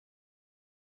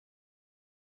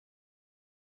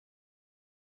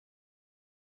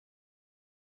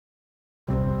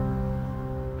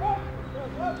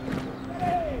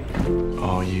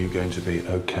Are you going to be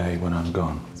okay when I'm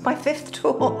gone? It's my 5th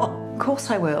tour. Of course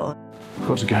I will. I've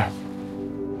got to go.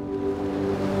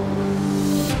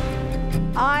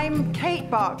 I'm Kate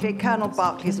Barclay, Colonel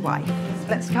Barclay's wife.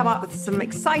 Let's come up with some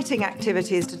exciting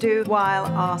activities to do while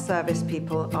our service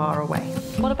people are away.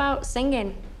 What about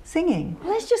singing? Singing?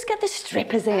 Let's just get the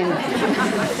strippers in.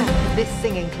 This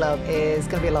singing club is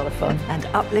going to be a lot of fun. And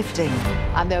uplifting.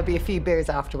 And there'll be a few beers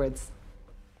afterwards.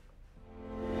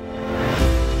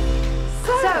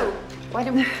 So Why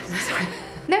don't we... sorry.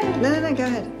 No. No, go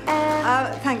ahead.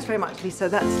 Thanks very much, Lisa.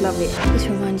 That's lovely. This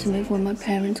reminds me of when my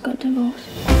parents got divorced.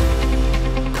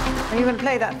 Are you going to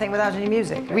play that thing without any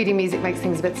music? Reading music makes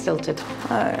things a bit stilted.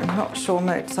 Oh, I'm not sure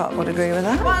Mozart would agree with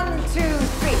that. 1, 2, 3.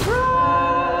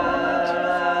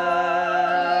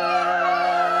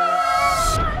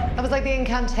 That was like the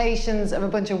incantations of a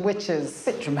bunch of witches.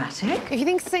 Bit dramatic. If you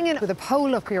think singing with a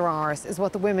pole up your arse is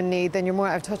what the women need, then you're more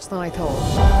out of touch than I thought.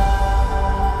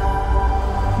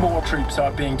 More troops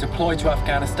are being deployed to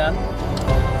Afghanistan.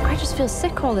 I just feel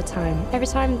sick all the time. Every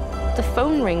time the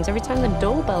phone rings, every time the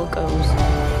doorbell goes.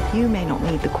 You may not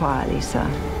need the choir, Lisa,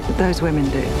 but those women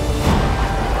do.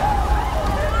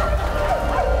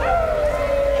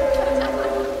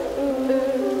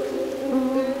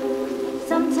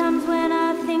 Sometimes when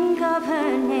I think of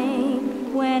her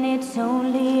name, when it's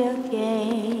only a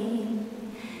game,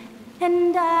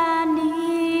 and I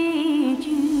need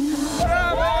you.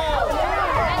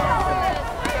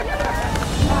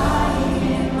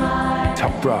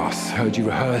 Top Brass heard you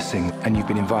rehearsing, and you've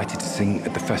been invited to sing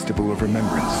at the Festival of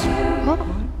Remembrance. What?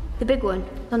 The big one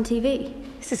on TV?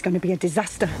 This is going to be a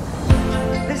disaster.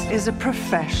 This is a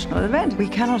professional event. We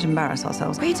cannot embarrass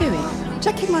ourselves. What are you doing?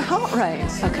 Checking my heart rate.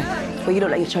 Okay. Well, you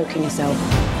look like you're choking yourself.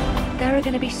 There are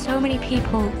going to be so many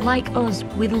people like us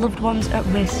with loved ones at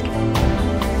risk.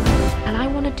 And I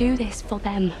want to do this for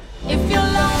them.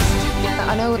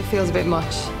 I know it feels a bit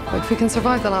much, but if we can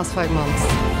survive the last 5 months,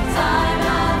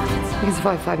 we can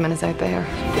survive 5 minutes out there.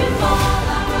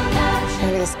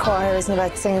 Maybe this choir isn't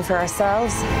about singing for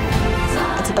ourselves.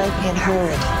 It's about being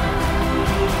heard.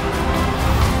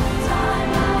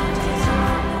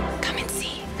 Come and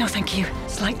see. No, thank you.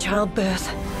 It's like childbirth.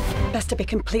 Best to be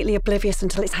completely oblivious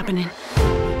until it's happening.